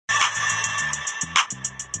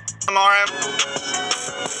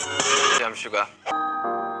I'm Sugar.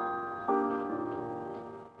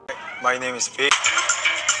 My name is P.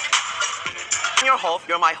 I'm your host,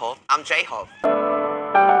 you're my host. I'm J-Hope.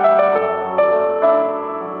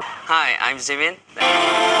 Hi, I'm Jimin.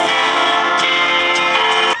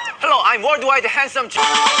 Hello, I'm worldwide handsome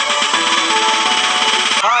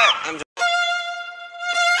Hi, I'm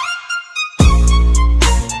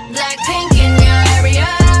Blackpink in your area.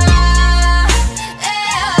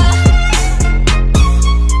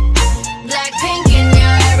 Blackpink in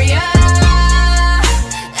your area.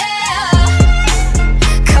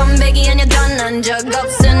 컴백이 아니야 떠난 적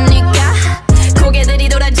없으니까 고개들이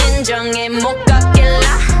돌아 진정에 못 걷길라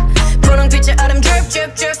분홍빛의 얼음 drip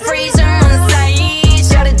drip drip freezer on side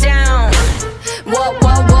shut it down. What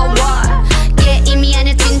yeah 이미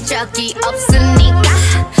안에 뛴 적이 없으니까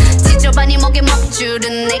지저분이 목에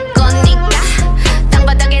먹줄은 내 거니까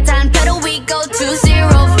땅바닥에 단패로 we go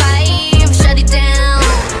 205 shut it down.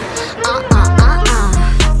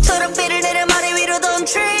 초록빛을 내려 머리 위로 don't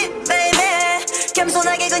trip baby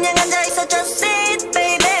겸손하게 그냥 앉아있어 just sit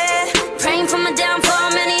baby praying for my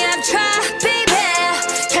downfall many have tried baby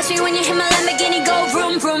catch me when you hit my Lamborghini go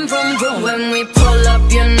vroom vroom vroom vroom when we pull up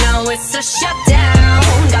you know it's a shutdown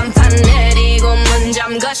간판 내리고 문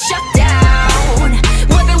잠궈 shutdown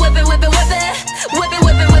whip it whip it whip it whip it whip it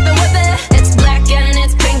whip it whip it whip it it's black and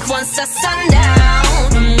it's pink once the sundown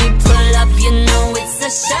when we pull up you know it's a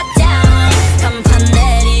shutdown 간판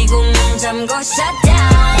내리고 문 잠궈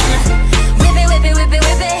shutdown whip it whip it whip it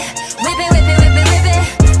whip it whip it whip it whip it whip it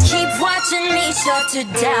keep watching me shut it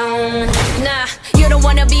down. Nah, you don't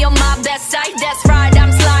wanna be on my best side, that's right,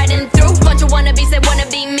 I'm sliding through bunch of wannabes that wanna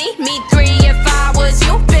be me, me three if I was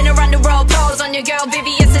you. Been around the world, pros on your girl,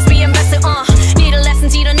 BTS is being invested, need a lesson,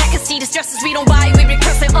 see the neck, see the stresses, we don't buy, we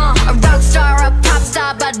regress it, A rock star, a pop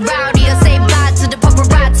star, but rowdy, I say bye to the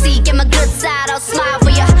paparazzi, get my good side, I'll smile for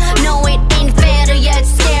ya. No, it ain't fair to ya, it's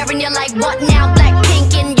staring you like what now?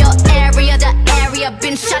 Blackpink in your area, the area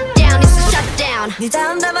been shut down, it's a shutdown. 네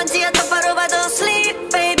다음 답안지가 똑바로 봐도 sleep,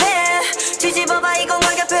 baby. 뒤집어봐 이건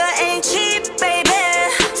가격표야 ain't cheap, baby.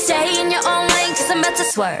 Stay in your own lane, cause I'm about to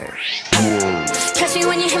swerve. Catch me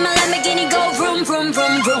when you hit my Lamborghini, go vroom, vroom,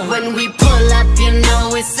 vroom, vroom. When we pull up, you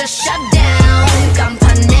know it's a shutdown.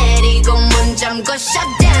 간판 내리고 문 잠궈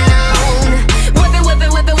shutdown. Whip it, whip it,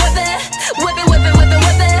 whip it, whip it. Whip it, whip it, whip it,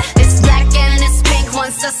 whip it. It's black and it's pink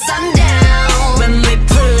once the sundown. When we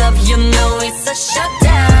pull up, you know it's a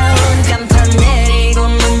shutdown. 간판 내리고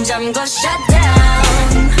문 잠궈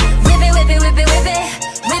shutdown. Whip it, whip it, whip it, whip it.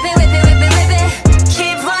 Whip it, whip it, whip it, whip it.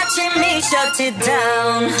 Keep watching me shut it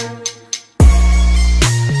down.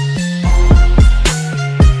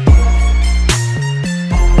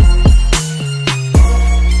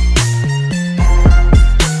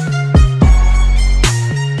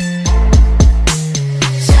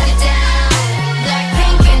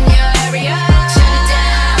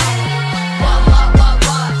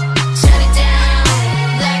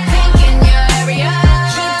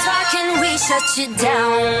 Shut you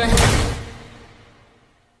down.